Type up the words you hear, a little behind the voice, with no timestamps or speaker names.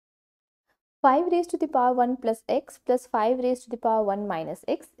5 raised to the power 1 plus x plus 5 raised to the power 1 minus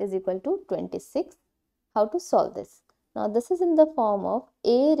x is equal to 26. How to solve this? Now this is in the form of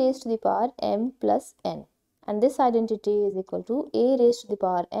a raised to the power m plus n, and this identity is equal to a raised to the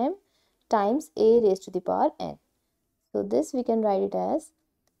power m times a raised to the power n. So this we can write it as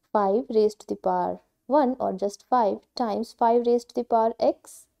 5 raised to the power 1 or just 5 times 5 raised to the power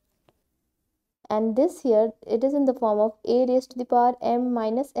x, and this here it is in the form of a raised to the power m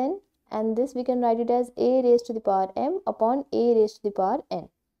minus n, and this we can write it as a raised to the power m upon a raised to the power n.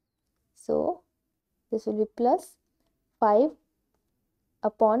 So this will be plus 5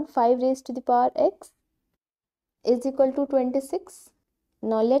 upon 5 raised to the power x is equal to 26.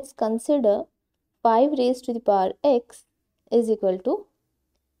 Now let's consider 5 raised to the power x is equal to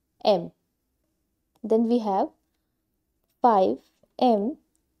m. Then we have 5m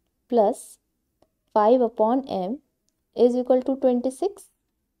plus 5 upon m is equal to 26,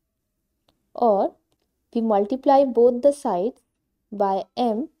 or we multiply both the sides by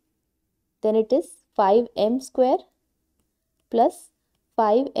m, then it is 5m square plus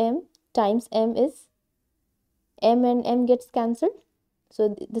 5m times m is m and m gets cancelled.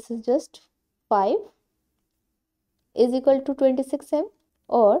 So this is just 5 is equal to 26m,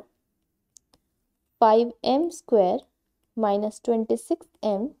 or 5m square minus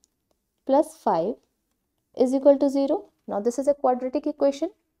 26m plus 5 is equal to 0. Now this is a quadratic equation.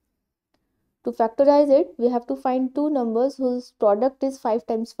 To factorize it, we have to find two numbers whose product is 5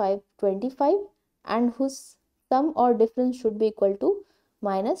 times 5, 25, and whose sum or difference should be equal to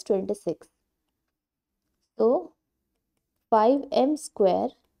minus 26. So 5m square,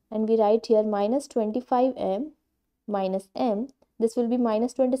 and we write here minus 25m minus m, this will be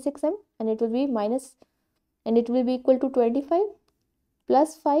minus 26m, and it will be equal to 25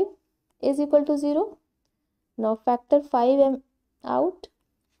 plus 5 is equal to 0. Now factor 5m out.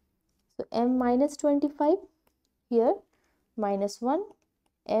 So m minus 25 here minus 1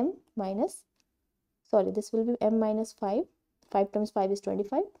 m minus, this will be m minus 5. 5 times 5 is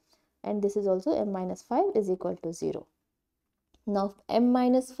 25, and this is also m minus 5 is equal to 0. Now m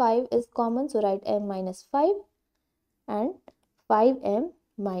minus 5 is common, so write m minus 5, and 5m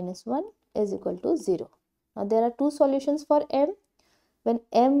minus 1 is equal to 0. Now there are two solutions for m. When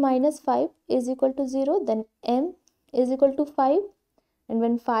m minus 5 is equal to 0, then m is equal to 5, and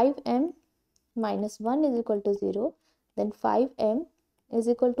when 5m minus 1 is equal to 0, then 5m is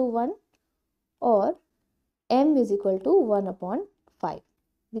equal to 1, or m is equal to 1 upon 5.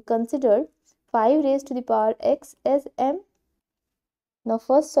 We considered 5 raised to the power x as m. Now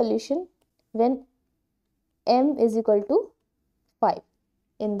first solution, when m is equal to 5,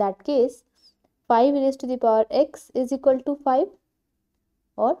 in that case 5 raised to the power x is equal to 5,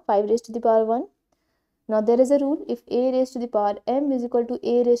 or 5 raised to the power 1. Now there is a rule, if a raised to the power m is equal to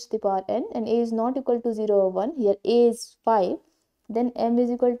a raised to the power n, and a is not equal to 0 or 1, here a is 5, then m is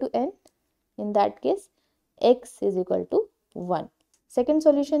equal to n. In that case x is equal to 1. Second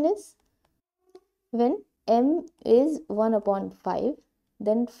solution is when m is 1 upon 5,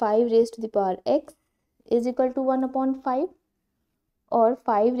 then 5 raised to the power x is equal to 1 upon 5, or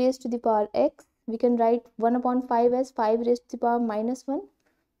 5 raised to the power x, we can write 1 upon 5 as 5 raised to the power minus 1.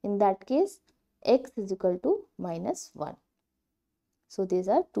 In that case x is equal to minus 1. So these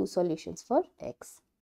are two solutions for x.